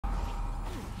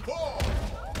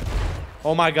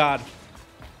Oh my god.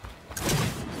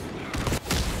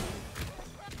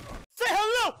 Say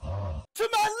hello to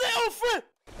my little friend.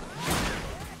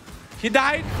 He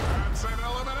died. That's an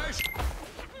elimination.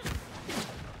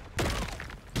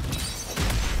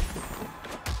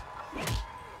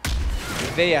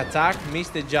 They attack, miss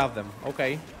the jab them.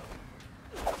 Okay.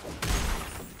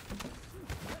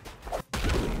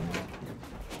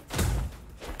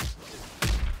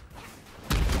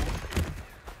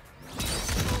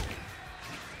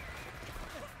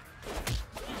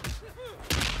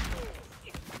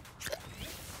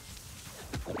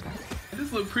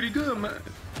 This look pretty good, man.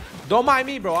 Don't mind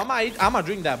me, bro. I'ma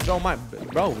drink that. Don't mind,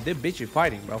 bro. This bitch is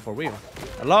fighting, bro. For real.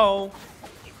 Hello.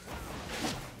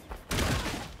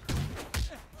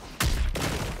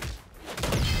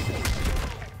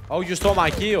 Oh, you stole my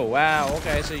kill. Wow.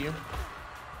 Okay, I see you.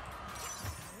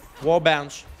 Wall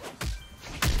bounce.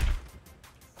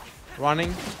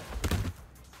 Running.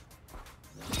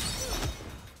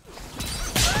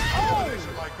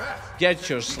 Get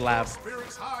your slap.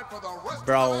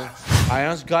 Bro, I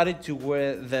just got it to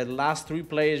where the last 3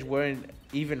 players weren't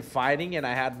even fighting and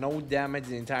I had no damage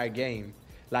the entire game.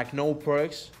 Like no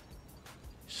perks.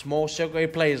 Small circle,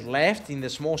 8 players left in the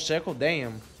small circle,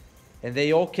 damn. And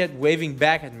they all kept waving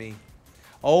back at me.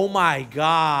 Oh my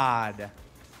god.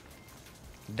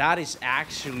 That is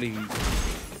actually...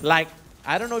 Like,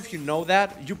 I don't know if you know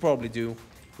that. You probably do.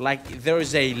 Like, there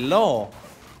is a law.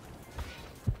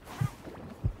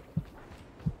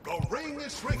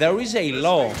 There is a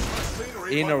law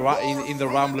in the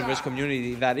Rumbleverse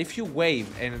community that if you wave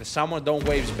and someone don't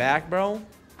waves back, bro,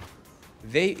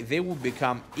 they will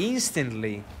become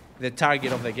instantly the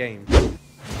target of the game.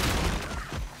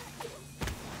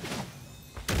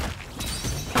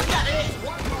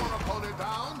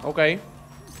 Okay.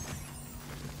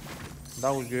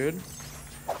 That was good.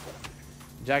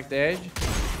 Jack the edge.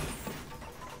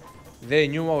 They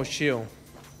knew I was chill.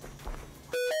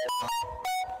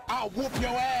 I'll whoop your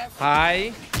ass.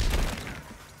 Hi.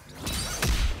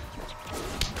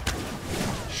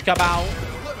 Shkabow.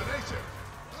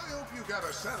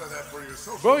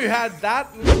 Bro, you had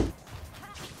that?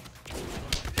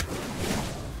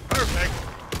 Perfect.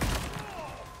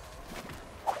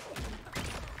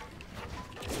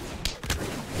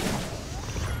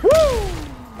 Woo!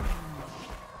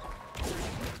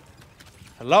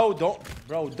 Hello,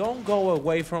 don't go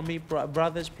away from me,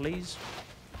 brothers, please.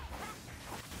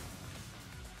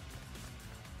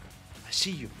 I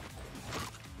see you.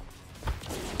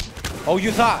 Oh,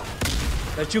 you thought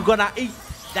that you're gonna eat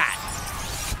that?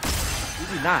 You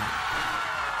did not.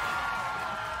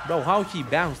 Bro, how he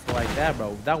bounced like that,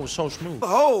 bro? That was so smooth.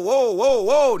 Oh, whoa, whoa,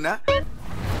 whoa, now.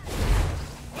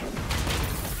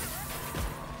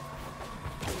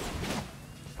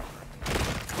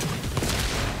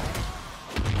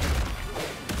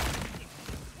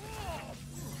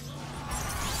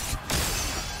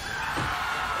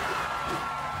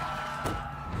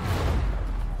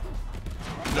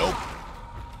 Nope.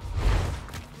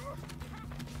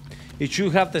 It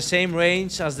should have the same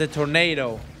range as the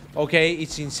tornado. Okay,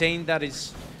 it's insane that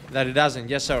it doesn't.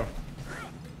 Yes, sir.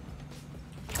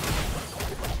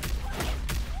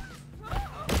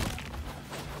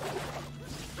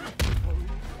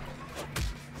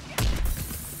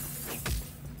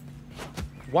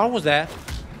 What was that?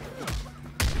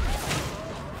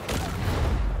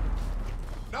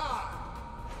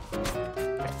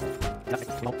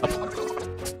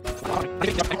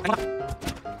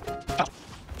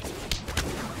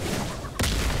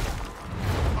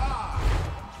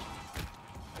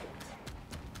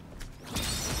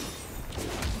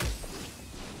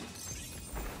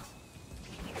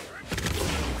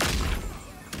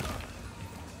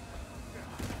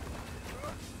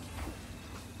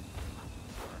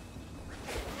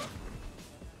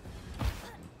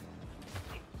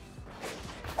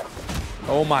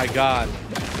 Oh my god.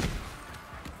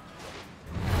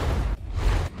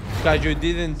 Because you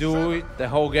didn't do it the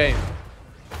whole game.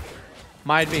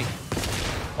 Might be.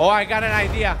 Oh, I got an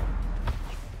idea.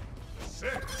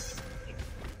 6,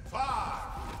 5,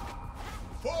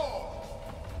 4.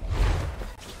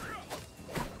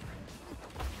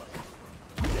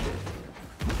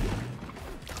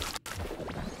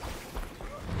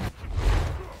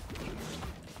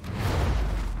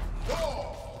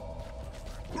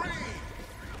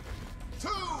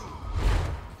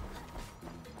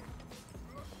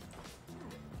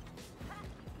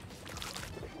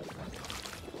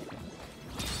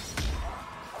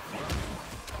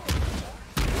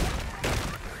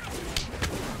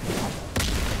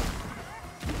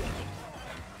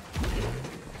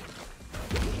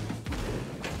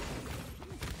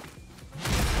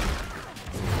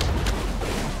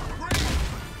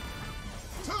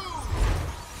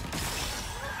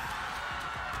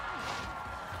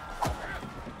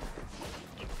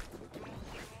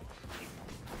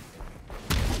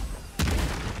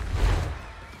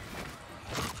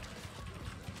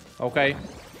 Okay.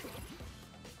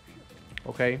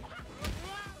 Okay.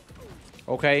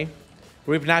 Okay.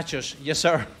 Rip nachos. Yes,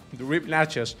 sir. The rip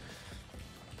nachos.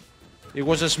 It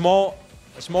was a small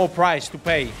price to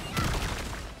pay.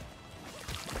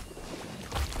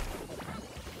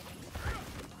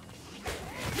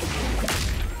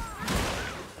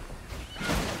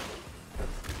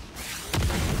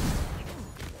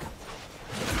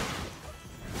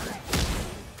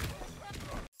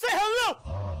 Say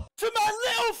hello to my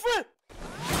little friend.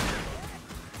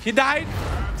 He died.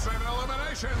 That's an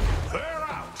elimination. They're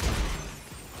out.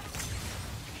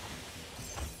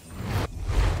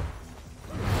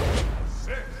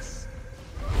 Six.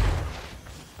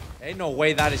 Ain't no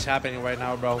way that is happening right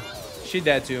now, bro. She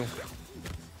dead too.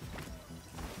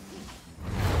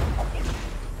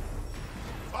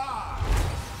 Five.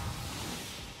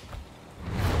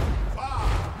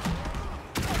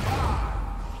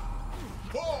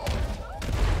 Four.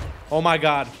 Oh my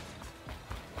god.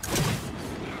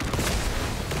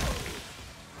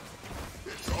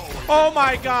 Oh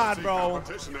my god, bro.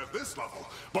 Competition at this level,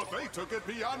 but they took it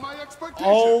beyond my expectations.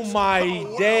 Oh my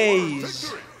A days.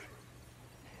 victory.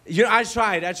 You know, I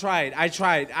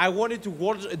tried. I wanted to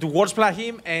ward splat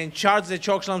him and charge the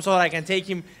choke slam so that I can take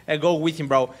him and go with him,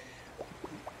 bro.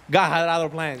 God had other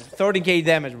plans. 13k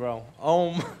damage, bro.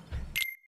 Oh my.